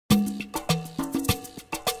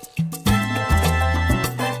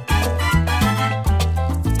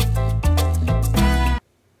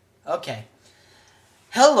Okay.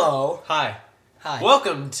 Hello. Hi. Hi.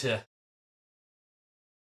 Welcome to...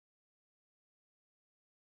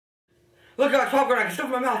 Look, I got popcorn, I can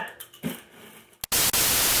stuff it in my mouth.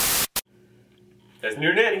 That's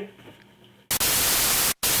new nanny.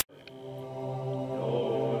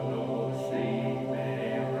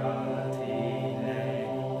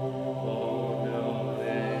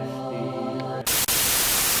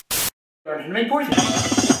 Main portion.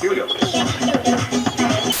 Here we go.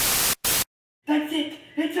 That's it.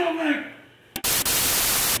 It's over.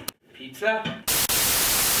 Pizza.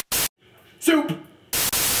 Soup.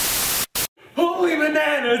 Holy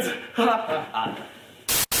bananas. Uh-huh.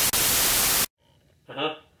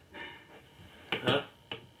 Uh-huh.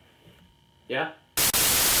 Yeah.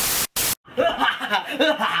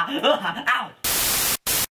 Ow.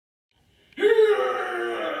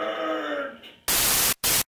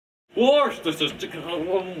 Wash the system.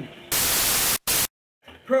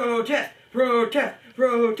 Protest! Protest!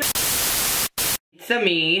 Protest! It's a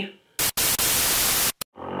me.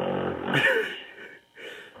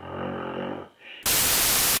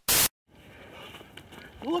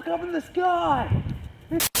 Look up in the sky!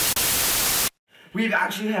 We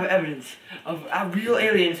actually have evidence of real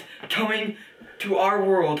aliens coming to our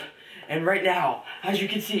world. And right now, as you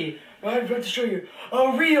can see, I'm about to show you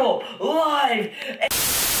a real, live...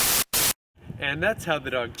 And that's how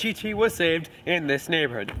the dog CHHHHHH was saved in this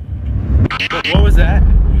neighborhood. What was that?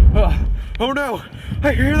 Oh no!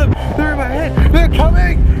 I hear them! They're in my head! They're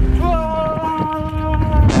coming!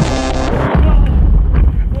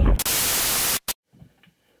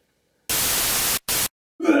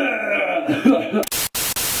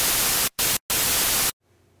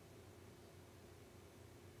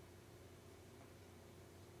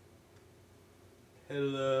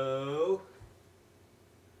 Hello?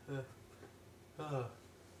 Hello.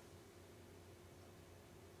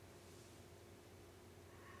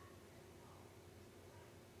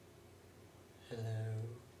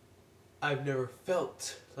 I've never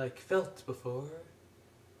felt like felt before.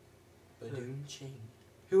 Badoon ching.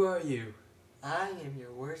 Who are you? I am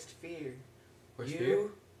your worst fear. Worst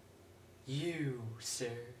fear? You,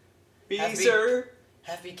 sir. Me, sir?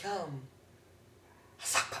 Have become a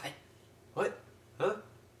sock puppet. What? Huh?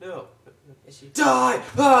 No. Is you? Die!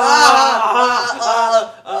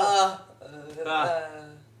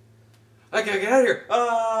 Okay, get out of here!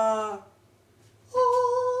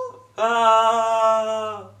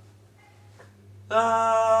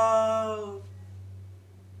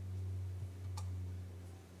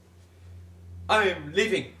 I'm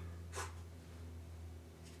leaving.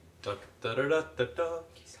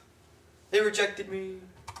 They rejected me.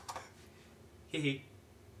 Hee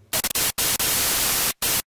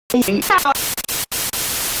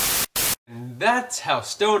And that's how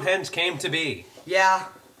Stonehenge came to be. Yeah.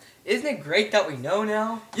 Isn't it great that we know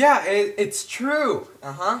now? Yeah, it's true.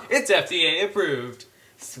 Uh-huh. It's FDA approved.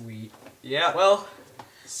 Sweet. Yeah. Well,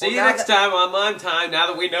 see you next time on Lime Time, now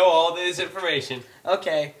that we know all this information.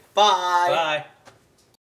 Okay. Bye. Bye.